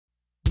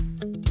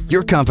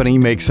Your company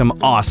makes some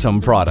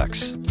awesome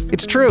products.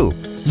 It's true,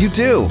 you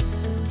do.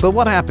 But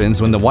what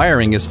happens when the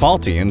wiring is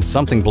faulty and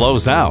something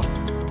blows out?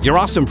 Your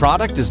awesome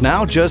product is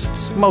now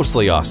just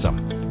mostly awesome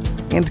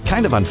and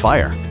kind of on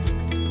fire.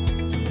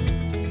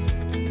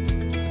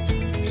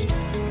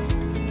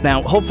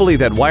 Now, hopefully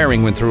that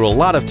wiring went through a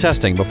lot of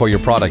testing before your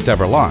product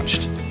ever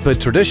launched, but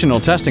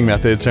traditional testing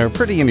methods are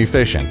pretty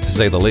inefficient, to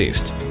say the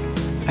least.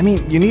 I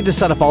mean, you need to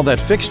set up all that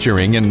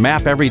fixturing and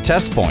map every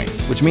test point,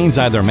 which means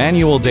either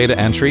manual data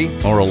entry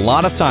or a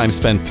lot of time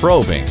spent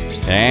probing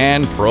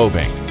and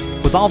probing.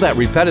 With all that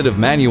repetitive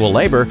manual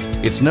labor,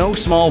 it's no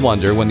small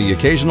wonder when the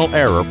occasional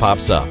error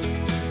pops up.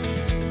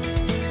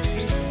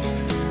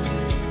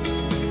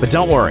 But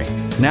don't worry,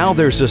 now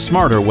there's a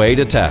smarter way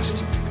to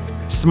test.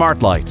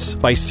 Smart Lights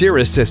by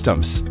Cirris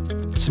Systems.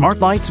 Smart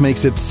Lights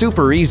makes it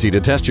super easy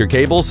to test your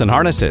cables and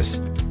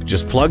harnesses.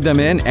 Just plug them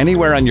in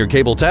anywhere on your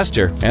cable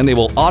tester and they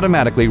will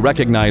automatically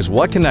recognize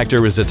what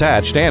connector is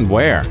attached and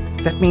where.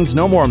 That means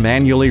no more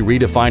manually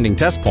redefining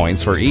test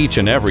points for each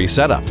and every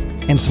setup.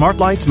 And Smart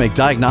Lights make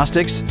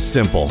diagnostics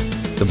simple.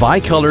 The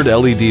bi-colored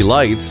LED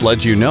lights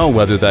let you know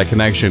whether that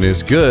connection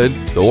is good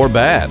or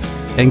bad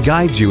and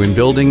guide you in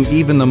building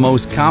even the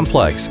most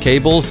complex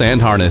cables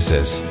and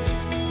harnesses.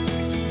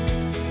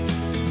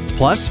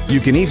 Plus, you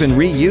can even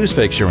reuse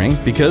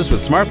fixturing because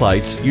with Smart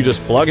Lights, you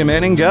just plug them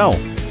in and go.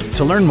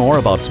 To learn more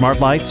about Smart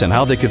Lights and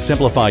how they could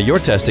simplify your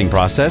testing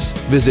process,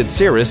 visit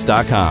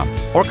Cirris.com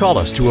or call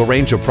us to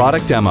arrange a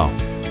product demo.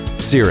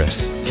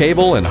 Cirris,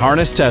 cable and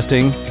harness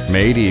testing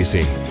made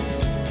easy.